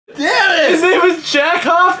His name was Jack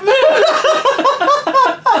Hoffman?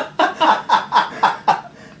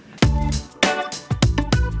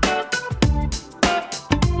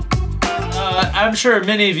 I'm sure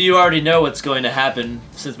many of you already know what's going to happen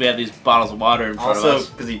since we have these bottles of water in front of us.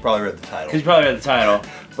 Also, because you probably read the title. Because you probably read the title.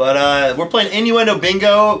 But we're playing Innuendo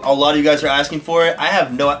Bingo. A lot of you guys are asking for it. I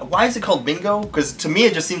have no... Why is it called bingo? Because to me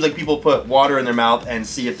it just seems like people put water in their mouth and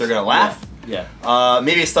see if they're going to laugh. Yeah.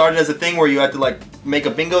 Maybe it started as a thing where you had to like make a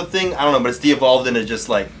bingo thing. I don't know, but it's de-evolved into just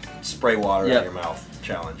like spray water in your mouth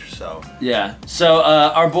challenge. So yeah. So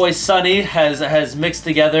our boy Sonny has mixed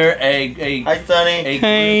together a Hi Sonny.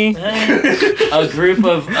 A group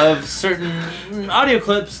of certain audio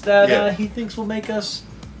clips that he thinks will make us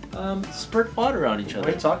spurt water on each other. Why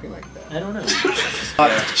are you talking like that? I don't know.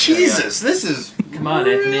 Jesus, this is... Come on,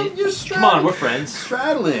 Anthony. Come on, we're friends.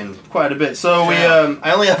 Straddling quite a bit. So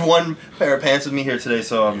I only have one pair of pants with me here today,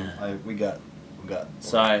 so we got.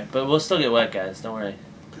 Sorry, but we'll still get wet, guys. Don't worry.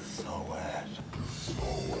 So wet.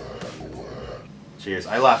 Cheers.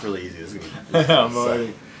 I laugh really easy. This is gonna be I'm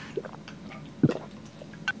already.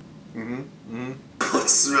 It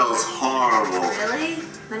smells horrible. Really?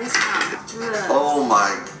 Let me smell. Oh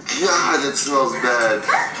my god, it smells bad.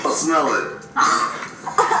 I'll smell it.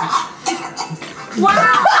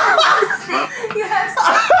 Wow! You have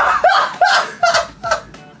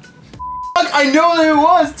I know who it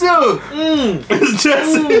was too. It was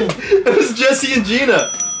Jesse. It was Jesse and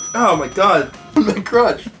Gina. Oh my god, my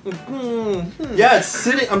crutch. Yeah, it's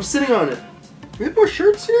sitting. I'm sitting on it. Do we have more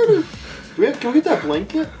shirts here? Can we get that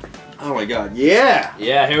blanket? Oh my god, yeah.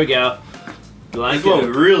 Yeah, here we go. Blanket. This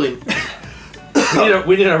one really.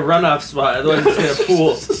 we need a runoff spot, otherwise it's gonna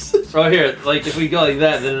pool. Right here, like if we go like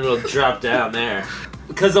that, then it'll drop down there.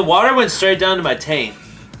 Because the water went straight down to my taint.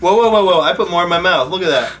 Whoa, whoa, whoa, whoa! I put more in my mouth. Look at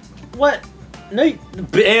that. What? No,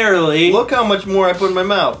 barely. Look how much more I put in my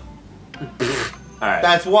mouth. Alright.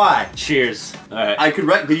 That's why. Cheers. Alright. I could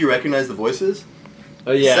could you recognize the voices?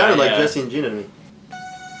 Oh yeah. It sounded like Jesse and Gina to me.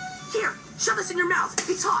 Here, shove this in your mouth.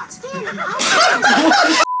 It's hot. Just stick it in your mouth.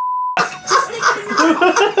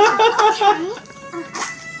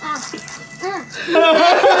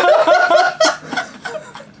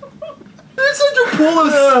 There's such a pool of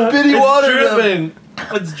spitty water. Dripping.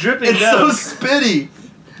 It's dripping It's down. so spitty.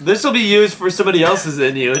 This will be used for somebody else's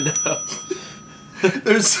innuendo.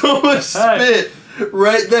 There's so much spit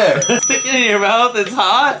right there. Stick it in your mouth, it's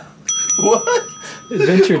hot? What?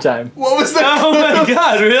 Adventure time. What was that? Oh my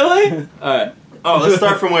god, really? Alright. Oh, let's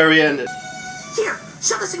start from where we ended. Here,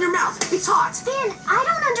 shove this in your mouth. It's hot. Finn, I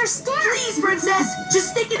don't understand. Please, princess, just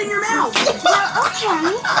stick it in your mouth. Well,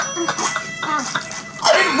 okay.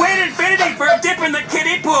 Wait infinity for a dip in the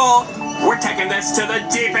kiddie pool. We're taking this to the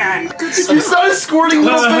deep end. You started squirting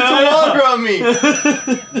little bits of water on me.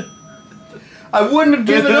 I wouldn't have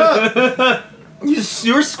given up.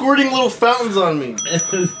 You're squirting little fountains on me.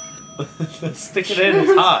 Stick it in,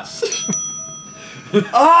 it's hot.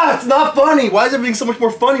 Ah, it's not funny. Why is everything so much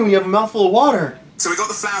more funny when you have a mouthful of water? So we got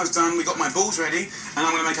the flowers done, we got my balls ready, and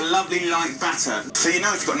I'm going to make a lovely light batter. So you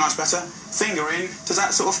know if you've got a nice batter, finger in, does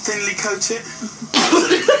that sort of thinly coat it?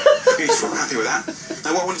 Beautiful, I'm happy with that.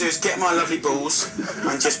 Now what I want to do is get my lovely balls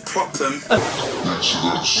and just plop them.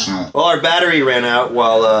 Well, our battery ran out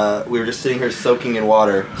while we were just sitting here soaking in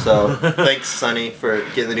water. So thanks, Sonny, for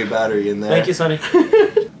getting the new battery in there. Thank you, Sonny.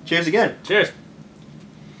 Cheers again. Cheers.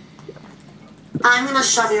 I'm gonna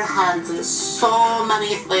shove your hands in so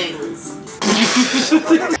many things.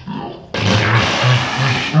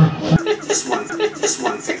 Just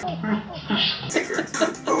one finger.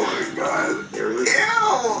 Oh my god. Ew!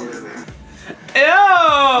 Ew!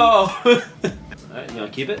 Alright, you wanna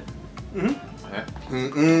keep it?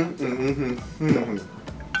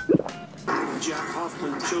 Jack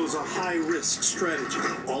Hoffman chose a high-risk strategy.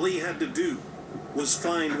 All he had to do was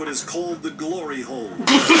find what is called the glory hole.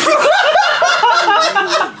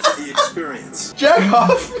 The experience. Jack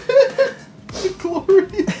Hoffman! The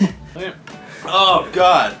glory. Oh,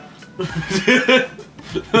 God.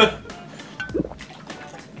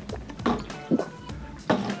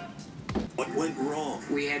 What went wrong?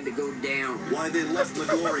 We had to go down. Why they left the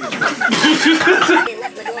glory hole? They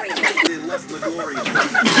left the glory. They left the glory hole.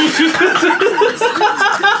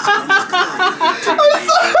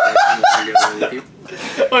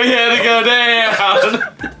 We had to go down.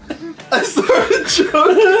 I started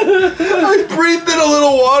choking. I breathed in a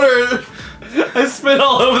little water. I spit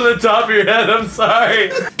all over the top of your head, I'm sorry.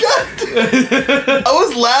 God. I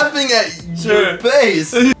was laughing at your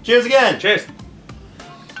face. Cheers again. Cheers.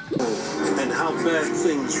 And how bad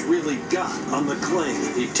things really got on the claim.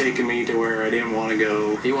 He'd taken me to where I didn't want to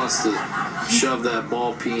go. He wants to shove that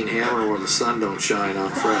ball-peen hammer where the sun don't shine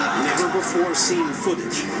on Fred. Never before seen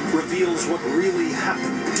footage reveals what really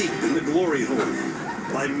happened deep in the glory hole.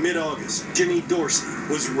 By mid-August, Jimmy Dorsey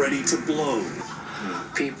was ready to blow.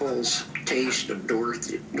 People's taste of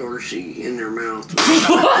Dorsey in their mouth.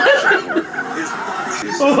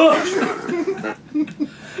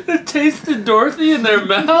 The taste of Dorothy in their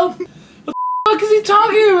mouth? What the fuck is he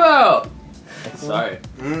talking about? Sorry.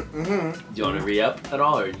 Do you want to re-up at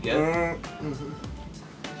all, or are you good?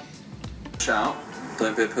 Shout.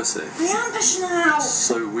 Don't be a pussy. I am pushing out.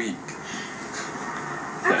 So weak.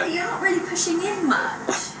 Actually, you're not really pushing in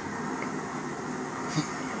much.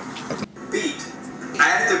 Beat. I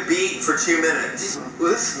have to beat for 2 minutes.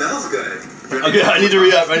 Well, this smells good. Okay, I need to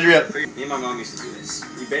re-up. Me and my mom used to do this.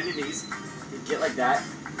 You bend your knees, you get like that,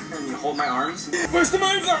 and you hold my arms. Where's the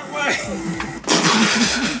move that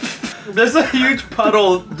way? There's a huge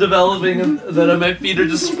puddle developing that my feet are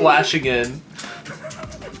just splashing in.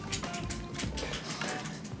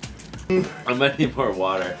 I might need more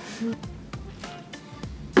water.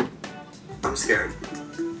 I'm scared.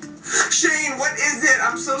 Shane, what is it?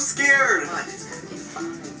 I'm so scared.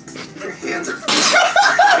 Your hands are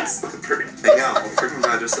slippery. I know. Freaking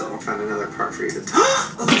bad yourself. I'll find another part for you to touch.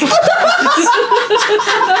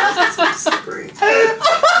 Slippery.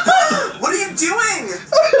 What are you doing?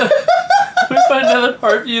 We find another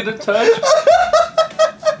part for you to touch.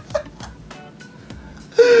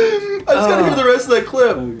 I just gotta hear the rest of that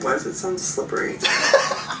clip. Why does it sound slippery?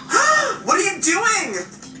 What are you doing?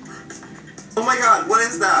 Oh my god, what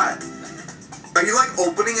is that? Are you like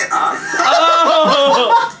opening it up?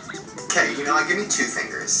 Oh! Okay, you know what? Give me 2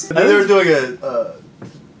 fingers. And they were doing a,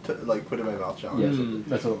 like, put in my mouth challenge. Yeah,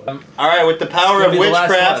 that's what. Alright, with the power of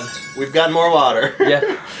witchcraft, we've got more water. Yeah.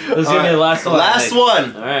 Let's give me the last one. Last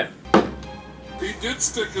one. Alright. He did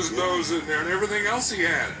stick his nose in there and everything else he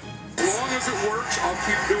had. As long as it works, I'll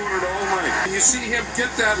keep doing it all night. And you see him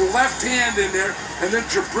get that left hand in there, and then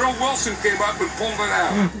Jabril Wilson came up and pulled it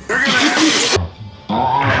out. They're gonna have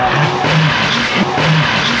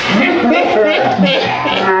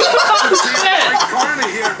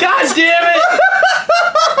God damn it!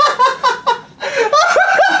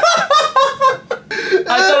 I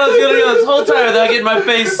thought I was gonna go this whole time without getting my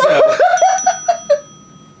face soaked.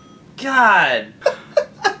 God.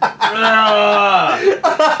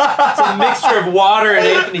 It's a mixture of water and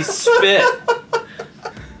Anthony's spit.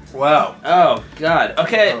 Wow. Oh, God.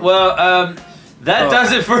 Okay, well, that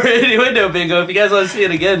does it for Innuendo Bingo. If you guys want to see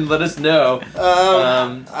it again, let us know.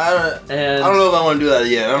 I don't know if I want to do that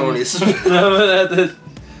again. I don't want to.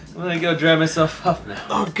 I'm gonna go dry myself off now.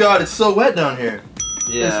 Oh God, it's so wet down here.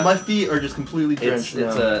 Yeah. Yes, my feet are just completely drenched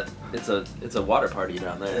now. It's a water party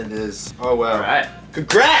down there. It is. Oh wow. All right.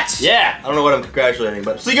 Congrats! Yeah. I don't know what I'm congratulating,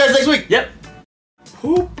 but see you guys next week. Yep.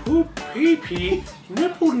 poop, poop, pee, pee,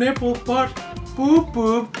 nipple, nipple, butt, boob,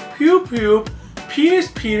 boob, pew, pew,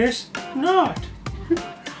 penis, penis, not.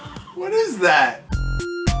 What is that?